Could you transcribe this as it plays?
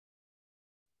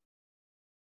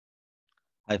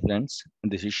Hi friends,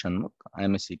 this is Shanmukh. I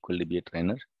am a SQL DBA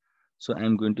trainer. So I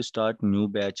am going to start new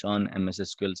batch on MS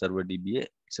SQL Server DBA.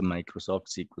 It's a Microsoft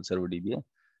SQL Server DBA.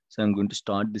 So I'm going to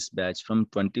start this batch from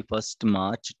 21st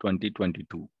March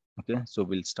 2022. Okay, so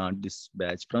we'll start this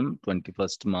batch from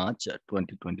 21st March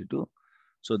 2022.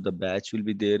 So the batch will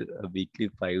be there weekly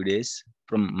 5 days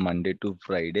from Monday to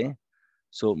Friday.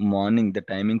 So morning, the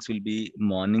timings will be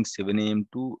morning 7 a.m.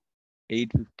 to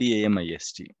 8:50 a.m.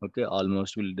 IST. Okay,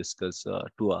 almost we'll discuss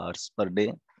 2 hours per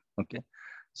day. Okay,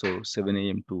 so 7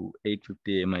 a.m. to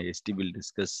 8:50 a.m. IST will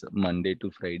discuss Monday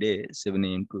to Friday, 7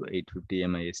 a.m. to 8:50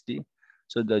 a.m. IST.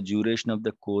 So the duration of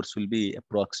the course will be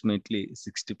approximately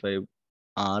 65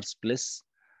 hours plus.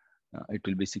 It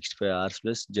will be 65 hours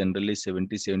plus. Generally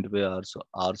 75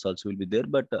 hours also will be there,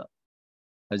 but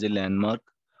as a landmark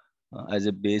as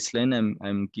a baseline,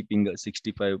 I'm keeping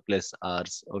 65 plus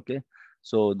hours. Okay,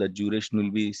 so the duration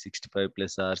will be 65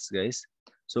 plus hours, guys.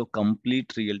 So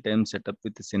complete real-time setup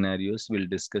with the scenarios. We'll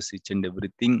discuss each and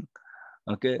everything.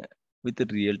 Okay, with the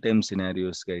real-time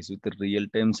scenarios, guys. With the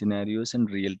real-time scenarios and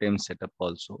real-time setup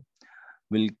also.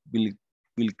 We'll we'll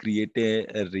we'll create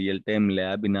a real-time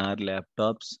lab in our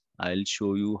laptops. I'll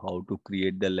show you how to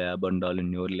create the lab and all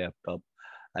in your laptop.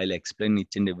 I'll explain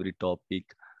each and every topic,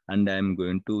 and I'm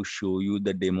going to show you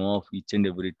the demo of each and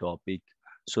every topic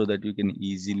so that you can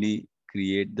easily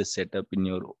create the setup in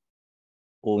your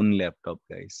own laptop,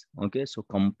 guys. Okay, so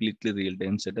completely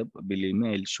real-time setup. Believe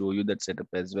me, I'll show you that setup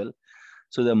as well.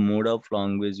 So the mode of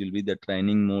language will be the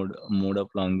training mode. Mode of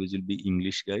language will be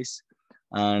English, guys.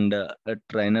 And a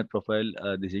trainer profile.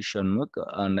 This is Shanmukh,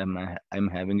 and I'm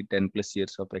having 10 plus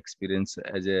years of experience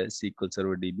as a SQL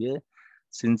Server DBA.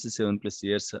 Since 7 plus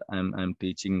years, I'm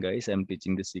teaching, guys. I'm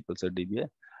teaching the SQL Server DBA.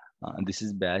 This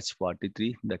is batch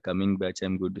 43. The coming batch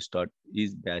I'm going to start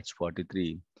is batch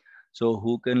 43. So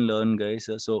who can learn, guys?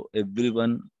 So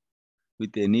everyone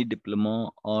with any diploma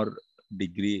or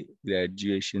degree,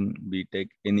 graduation, BTech,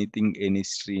 anything, any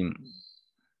stream.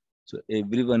 So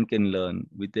everyone can learn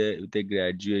with a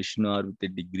graduation or with a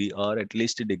degree or at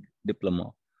least a diploma.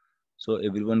 So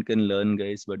everyone can learn,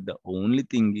 guys. But the only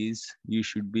thing is you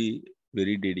should be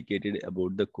very dedicated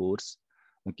about the course.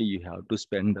 Okay, you have to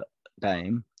spend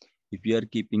time. If you are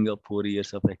keeping up 4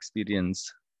 years of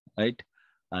experience, right,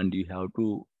 and you have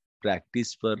to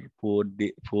practice for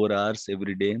 4 hours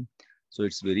every day. So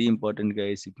it's very important,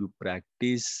 guys. If you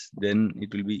practice, then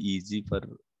it will be easy for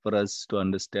us to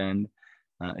understand,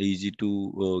 easy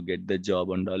to get the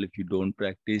job and all. If you don't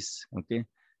practice, okay,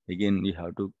 again you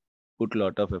have to put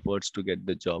lot of efforts to get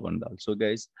the job and all. So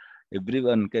guys,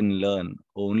 everyone can learn.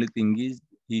 Only thing is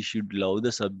he should love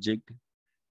the subject.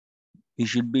 He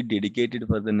should be dedicated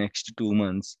for the next 2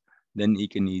 months. Then you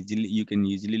can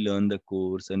easily learn the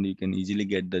course and you can easily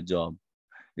get the job.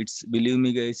 It's, believe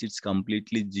me, guys, it's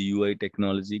completely GUI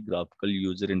technology, graphical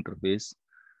user interface.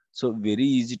 So very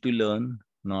easy to learn,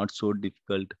 not so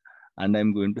difficult. And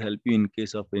I'm going to help you in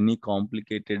case of any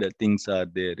complicated things are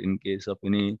there, in case of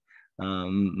any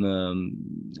um,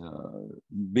 um,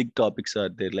 big topics are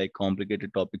there, like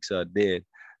complicated topics are there,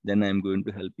 then I'm going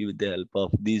to help you with the help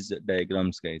of these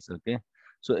diagrams, guys. Okay.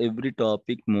 So every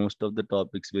topic, most of the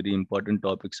topics, very important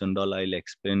topics and all, I'll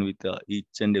explain with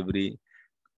each and every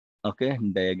okay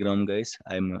diagram, guys.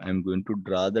 I'm going to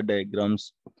draw the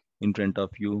diagrams in front of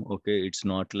you. Okay, it's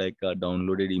not like a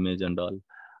downloaded image and all.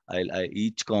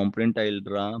 Each component I'll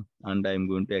draw and I'm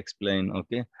going to explain.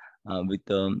 Okay, with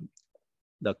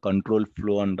the control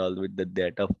flow and all, with the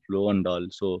data flow and all.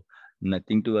 So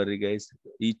nothing to worry, guys.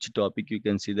 Each topic you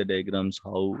can see the diagrams,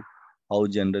 how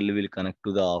generally will connect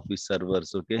to the office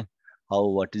servers. Okay, how,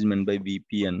 what is meant by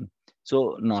VPN.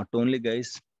 So not only,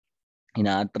 guys, in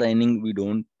our training we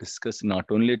don't discuss not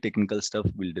only technical stuff,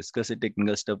 we'll discuss a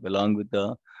technical stuff along with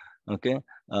the okay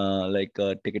like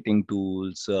ticketing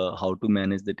tools, how to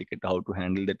manage the ticket, how to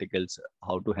handle the tickets,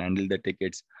 how to handle the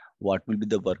tickets, what will be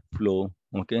the workflow.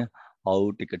 Okay,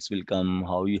 how tickets will come,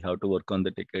 how you have to work on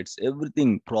the tickets,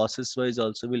 everything process wise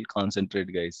also will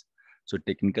concentrate, guys. So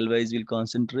technical wise will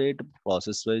concentrate,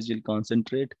 process wise will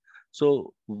concentrate.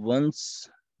 So once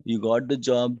you got the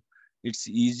job, it's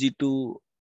easy to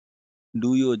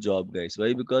do your job, guys.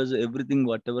 Why? Because everything,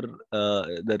 whatever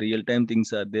the real time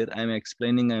things are there, I'm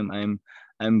explaining,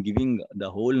 I'm giving the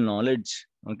whole knowledge,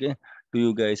 okay, to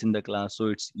you guys in the class. So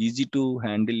it's easy to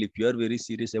handle. If you are very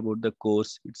serious about the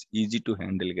course, it's easy to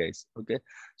handle, guys. Okay,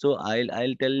 so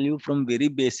I'll tell you from very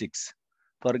basics.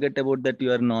 Forget about that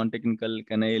you are non-technical,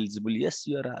 can I eligible? Yes,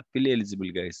 you are happily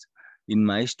eligible, guys. In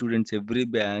my students, every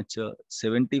batch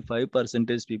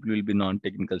 75% people will be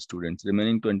non-technical students,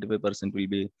 remaining 25% will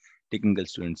be technical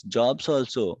students. Jobs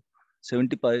also,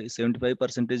 75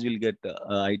 percentage will get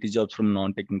IT jobs from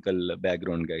non-technical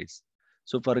background, guys.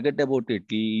 So forget about it.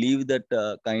 Leave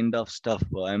that kind of stuff.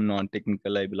 I'm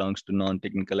non-technical. I belongs to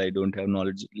non-technical. I don't have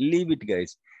knowledge. Leave it,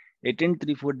 guys. Attend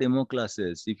 3-4 demo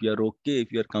classes. If you are okay,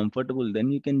 if you are comfortable,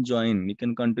 then you can join. You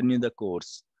can continue the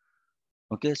course.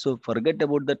 Okay, so forget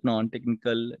about that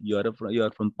non-technical. You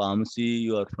are from pharmacy.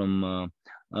 You are from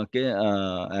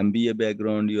MBA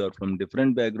background. You are from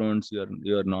different backgrounds.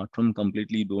 You are not from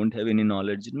completely. You don't have any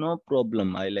knowledge. No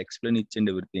problem. I'll explain each and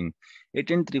everything.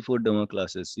 Attend 3-4 demo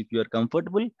classes. If you are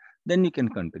comfortable, then you can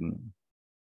continue.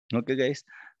 Okay, guys.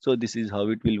 So this is how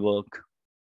it will work,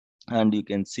 and you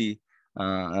can see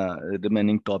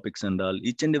remaining topics and all.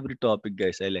 Each and every topic,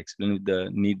 guys, I'll explain with the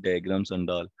neat diagrams and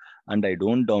all. And I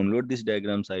don't download these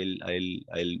diagrams.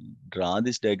 I'll draw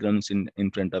these diagrams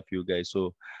in front of you guys.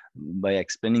 So by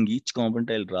explaining each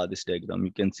component, I'll draw this diagram.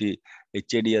 You can see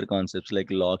HADR concepts like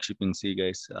log shipping. See,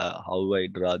 guys, how I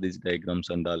draw these diagrams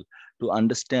and all to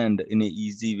understand in a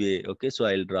easy way. Okay, so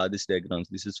I'll draw these diagrams.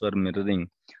 This is for mirroring,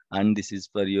 and this is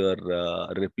for your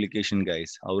replication,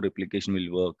 guys. How replication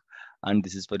will work, and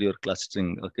this is for your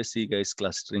clustering. Okay, see, guys,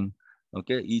 clustering.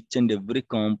 Okay, each and every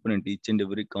component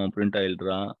I'll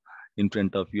draw in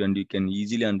front of you, and you can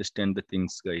easily understand the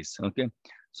things, guys. Okay,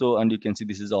 so, and you can see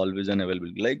this is always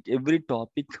unavailable. Like every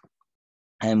topic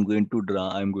I am going to draw,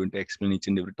 I'm going to explain each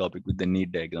and every topic with the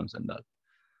neat diagrams and all.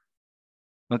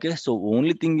 Okay, so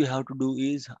only thing you have to do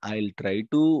is I'll try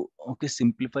to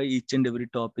simplify each and every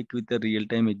topic with the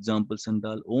real-time examples and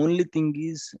all. Only thing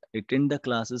is attend the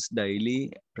classes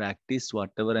daily, practice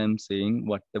whatever I'm saying,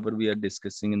 whatever we are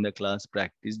discussing in the class,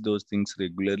 practice those things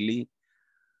regularly,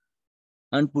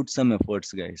 and put some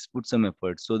efforts, guys. Put some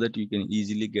efforts so that you can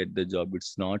easily get the job.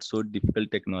 It's not so difficult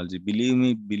technology. Believe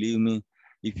me,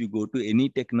 if you go to any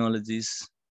technology,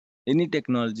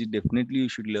 definitely you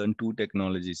should learn 2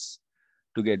 technologies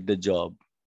to get the job.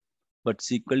 But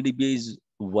Sql DBA is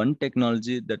one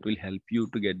technology that will help you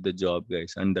to get the job,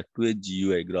 guys, and that to a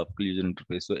GUI, graphical user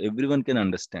interface, so everyone can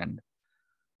understand.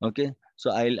 Okay,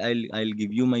 so I'll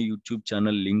give you my YouTube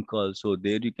channel link also.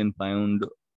 There you can find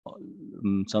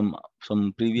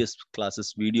some previous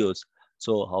classes videos.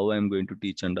 So how I'm going to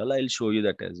teach and all, I'll show you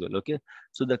that as well. Okay,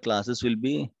 so the classes will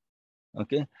be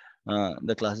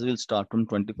the classes will start from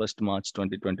 21st March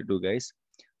 2022, guys.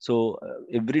 So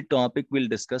every topic will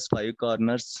discuss 5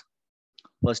 corners.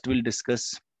 First, we'll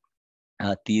discuss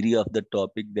theory of the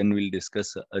topic. Then we'll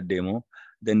discuss a demo.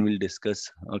 Then we'll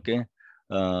discuss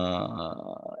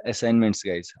assignments,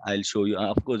 guys. I'll show you,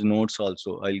 of course, notes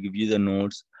also. I'll give you the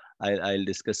notes. I'll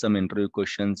discuss some interview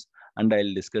questions, and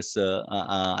I'll discuss.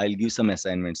 I'll give some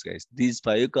assignments, guys. These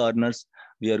 5 corners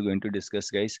we are going to discuss,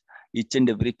 guys. Each and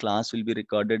every class will be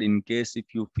recorded. In case if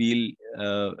you feel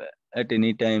at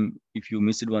any time if you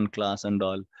missed one class and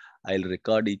all, I'll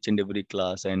record each and every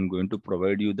class. I'm going to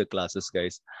provide you the classes,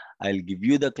 guys. I'll give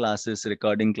you the classes,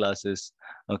 recording classes.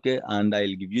 Okay, and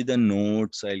I'll give you the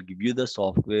notes. I'll give you the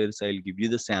softwares. I'll give you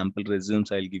the sample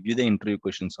resumes. I'll give you the interview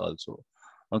questions also.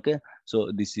 Okay,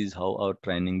 so this is how our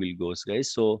training will go,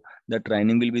 guys. So the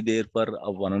training will be there for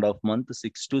 1.5 months.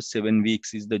 6 to 7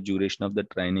 weeks is the duration of the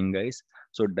training, guys.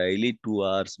 So daily 2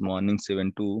 hours, morning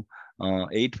 7 to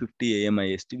 8:50 a.m.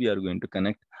 IST, we are going to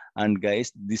connect. And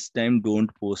guys, this time don't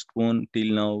postpone.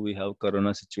 Till now we have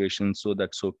corona situation, so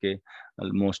that's okay.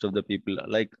 Most of the people,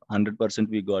 like 100%,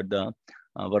 we got the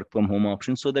work from home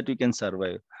option so that you can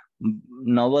survive.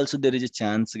 Now also there is a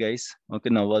chance, guys. Okay,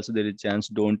 now also there is a chance.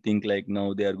 Don't think like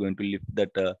now they are going to lift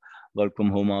that work from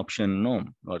home option. No,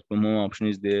 work from home option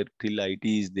is there till IT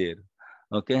is there.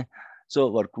 Okay,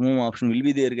 so work from home option will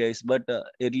be there, guys. But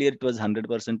earlier it was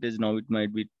 100%. Now it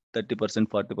might be 30%,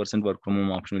 40% work from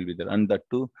home option will be there. And that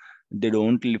too, they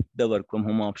don't lift the work from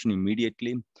home option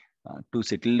immediately. To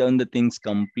settle down the things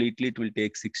completely, it will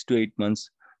take 6 to 8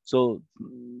 months. So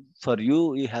for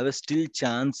you, you have a still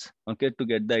chance, okay, to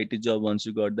get the IT job. Once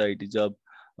you got the IT job,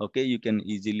 okay, you can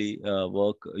easily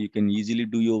work. You can easily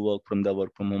do your work from the work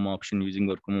from home option, using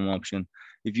work from home option.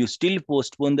 If you still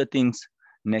postpone the things,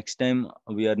 next time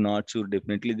we are not sure.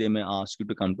 Definitely, they may ask you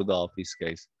to come to the office,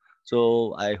 guys.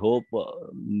 So I hope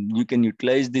you can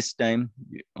utilize this time,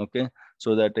 okay,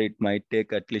 so that it might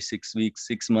take at least 6 weeks,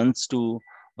 6 months to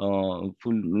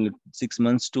full 6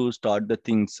 months to start the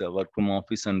things, work from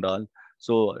office and all.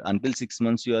 So until 6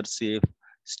 months you are safe.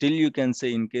 Still you can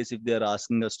say, in case if they are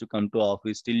asking us to come to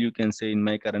office, still you can say, in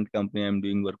my current company I'm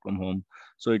doing work from home.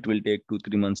 So it will take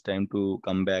 2-3 months time to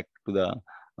come back to the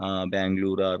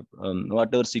Bangalore or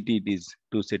whatever city it is,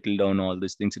 to settle down all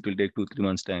these things. It will take 2-3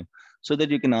 months time, so that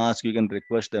you can ask, you can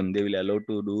request them. They will allow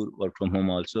to do work from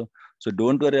home also. So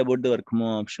don't worry about the work from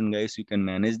home option, guys. You can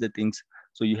manage the things.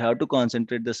 So you have to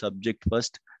concentrate the subject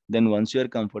first. Then once you are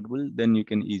comfortable, then you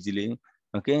can easily,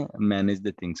 okay, manage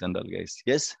the things and all, guys.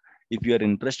 Yes, if you are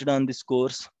interested on this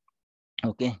course,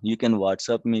 okay, you can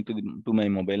WhatsApp me to my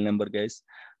mobile number, guys.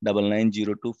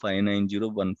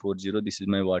 9902590140. This is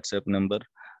my WhatsApp number.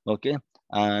 Okay,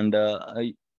 and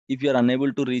if you are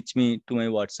unable to reach me to my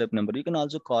WhatsApp number, you can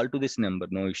also call to this number.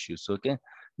 No issues. Okay,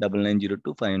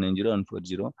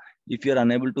 9902590140. If you are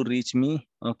unable to reach me,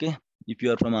 okay, if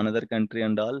you are from another country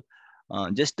and all,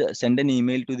 just send an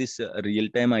email to this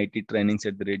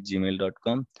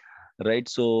realtimeittrainings@gmail.com. Right,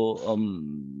 so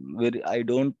where I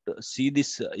don't see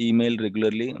this email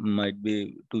regularly, might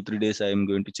be 2 3 days I am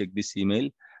going to check this email.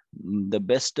 The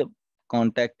best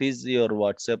contact is your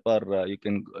WhatsApp, or you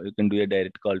can do a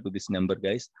direct call to this number,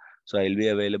 guys. So I'll be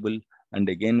available. And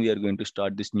again, we are going to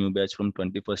start this new batch from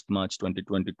 21st March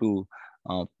 2022,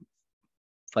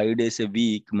 5 days a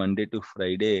week, Monday to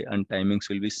Friday, and timings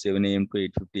will be 7 a.m. to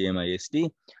 8:50 a.m.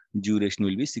 IST. Duration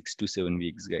will be 6 to 7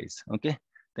 weeks, guys. Okay.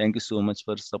 Thank you so much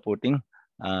for supporting,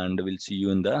 and we'll see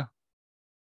you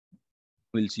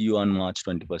on March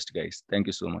 21st, guys. Thank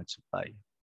you so much. Bye.